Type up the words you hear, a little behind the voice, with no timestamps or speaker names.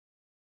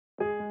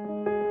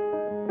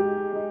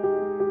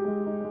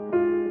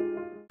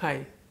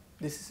Hi,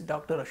 this is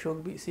Dr.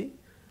 Ashok BC.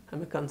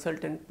 I'm a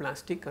consultant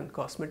plastic and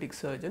cosmetic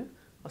surgeon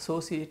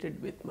associated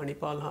with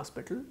Manipal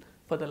Hospital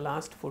for the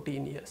last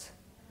 14 years.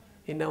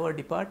 In our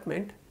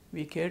department,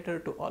 we cater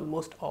to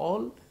almost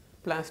all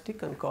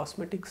plastic and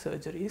cosmetic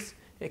surgeries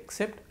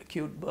except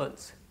acute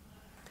burns.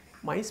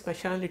 My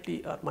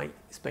specialty or my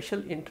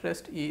special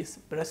interest is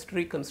breast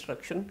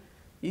reconstruction,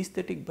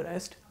 aesthetic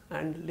breast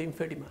and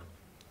lymphedema.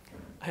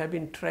 I have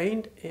been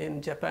trained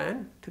in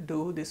Japan to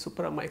do the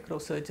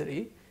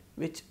supramicrosurgery,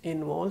 which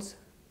involves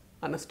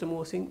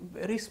anastomosing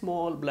very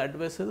small blood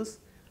vessels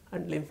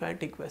and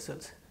lymphatic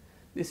vessels.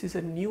 This is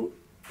a new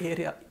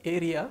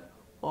area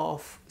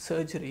of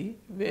surgery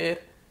where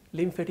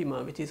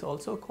lymphedema, which is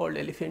also called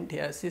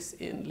elephantiasis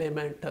in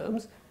layman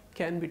terms,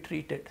 can be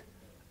treated.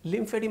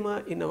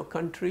 Lymphedema in our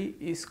country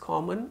is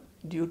common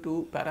due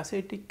to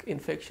parasitic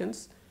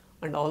infections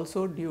and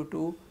also due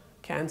to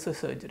cancer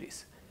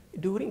surgeries.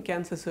 During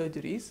cancer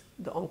surgeries,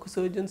 the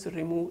oncosurgeons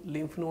remove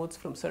lymph nodes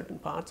from certain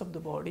parts of the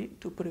body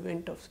to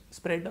prevent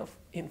spread of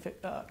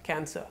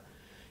cancer.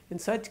 In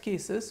such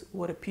cases,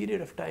 over a period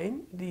of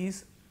time,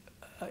 these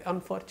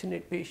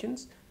unfortunate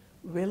patients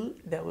will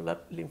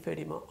develop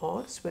lymphedema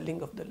or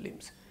swelling of the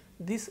limbs.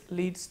 This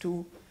leads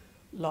to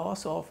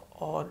loss of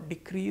or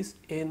decrease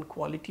in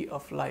quality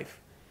of life.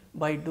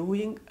 By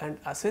doing and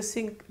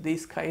assessing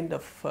these kind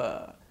of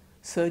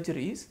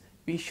surgeries,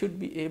 we should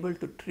be able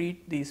to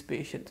treat these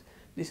patients.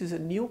 This is a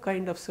new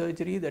kind of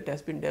surgery that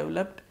has been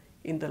developed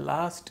in the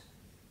last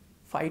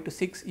 5 to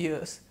 6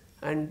 years,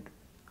 and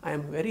I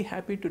am very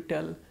happy to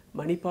tell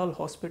Manipal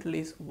Hospital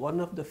is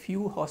one of the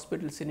few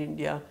hospitals in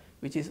India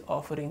which is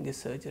offering this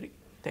surgery.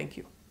 Thank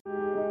you.